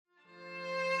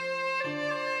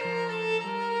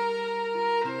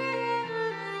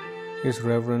is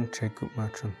Reverend Jacob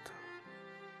Merchant,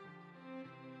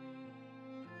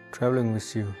 traveling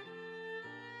with you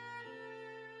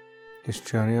this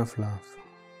journey of love.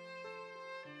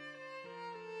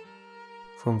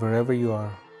 From wherever you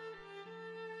are,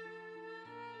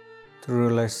 the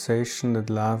realization that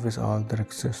love is all that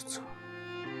exists.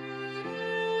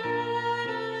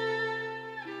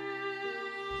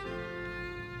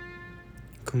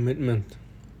 Commitment.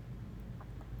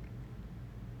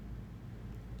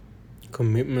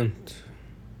 Commitment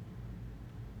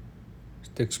is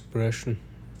the expression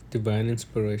of divine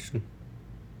inspiration,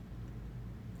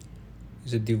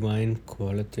 is a divine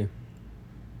quality,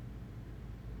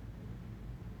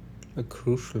 a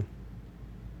crucial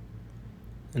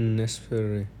and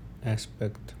necessary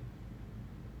aspect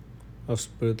of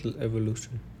spiritual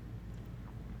evolution.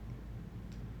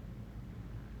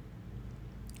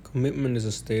 Commitment is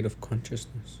a state of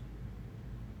consciousness.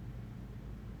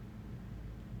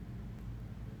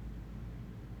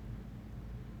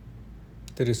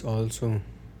 That is also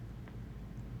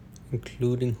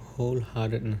including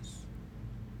wholeheartedness.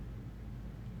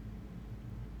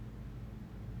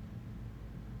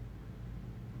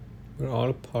 Where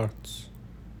all parts,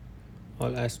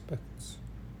 all aspects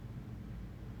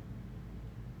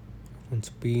of one's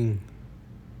being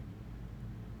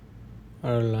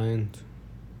are aligned,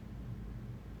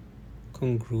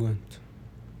 congruent,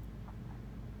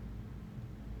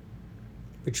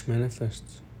 which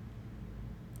manifests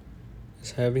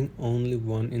as having only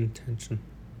one intention.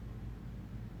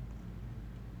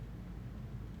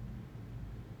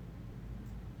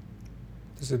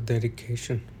 There's a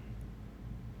dedication,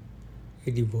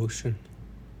 a devotion.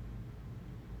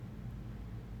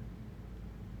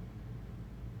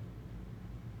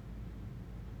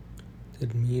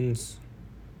 That means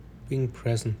being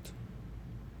present,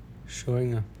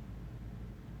 showing up.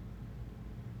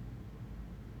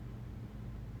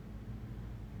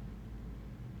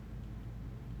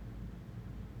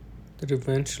 That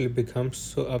eventually becomes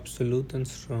so absolute and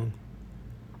strong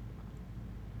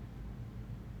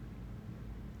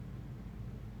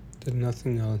that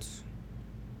nothing else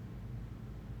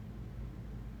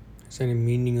has any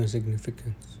meaning or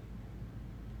significance.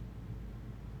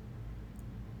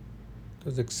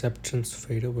 Those exceptions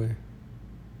fade away,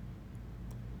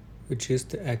 which is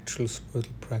the actual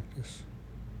spiritual practice.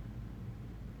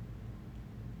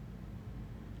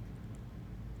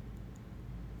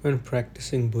 When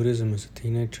practicing Buddhism as a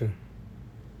teenager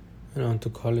and on to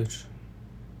college,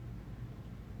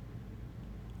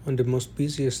 on the most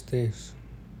busiest days,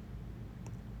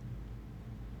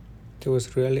 there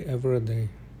was rarely ever a day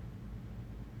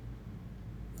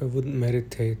I wouldn't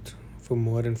meditate for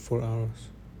more than 4 hours.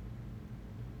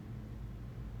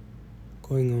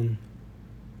 Going on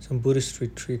some Buddhist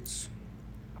retreats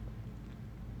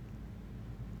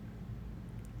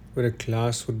where the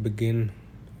class would begin,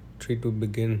 retreat would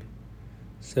begin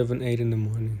 7, 8 in the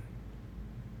morning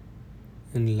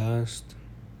and last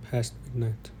past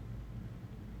midnight.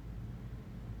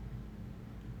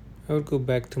 I would go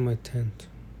back to my tent,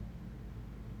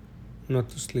 not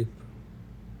to sleep,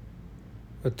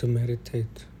 but to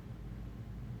meditate.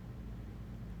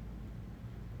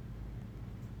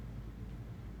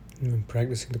 And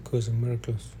practicing the Course in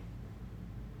Miracles.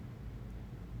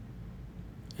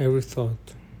 Every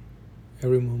thought,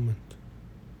 every moment,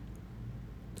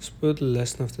 the spiritual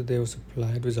lesson of the day was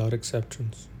applied without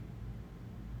exceptions.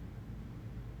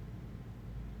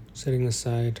 Setting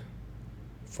aside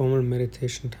formal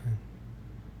meditation time,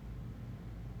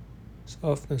 as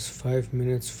often as 5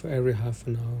 minutes for every half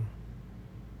an hour,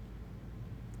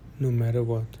 no matter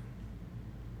what.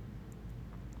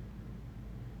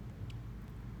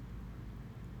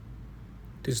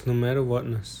 This no matter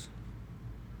whatness,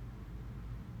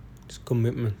 this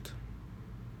commitment,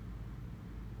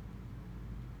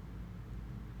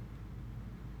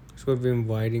 is what we're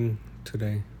inviting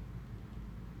today,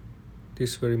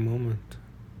 this very moment,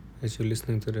 as you're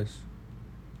listening to this.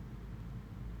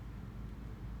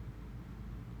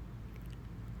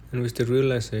 And with the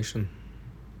realization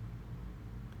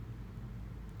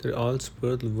that all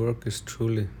spiritual work is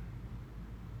truly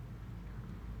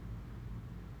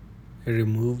a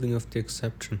removing of the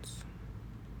exceptions.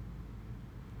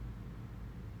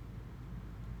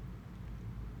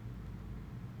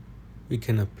 We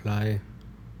can apply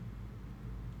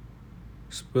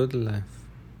spiritual life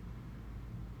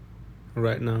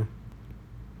right now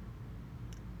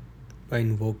by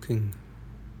invoking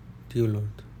Dear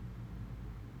Lord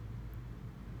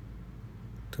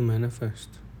to manifest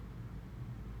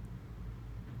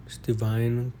this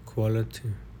divine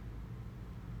quality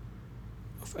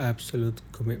of absolute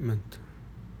commitment,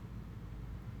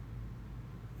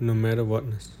 no matter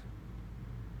whatness,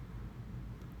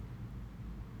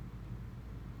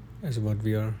 is what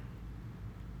we are.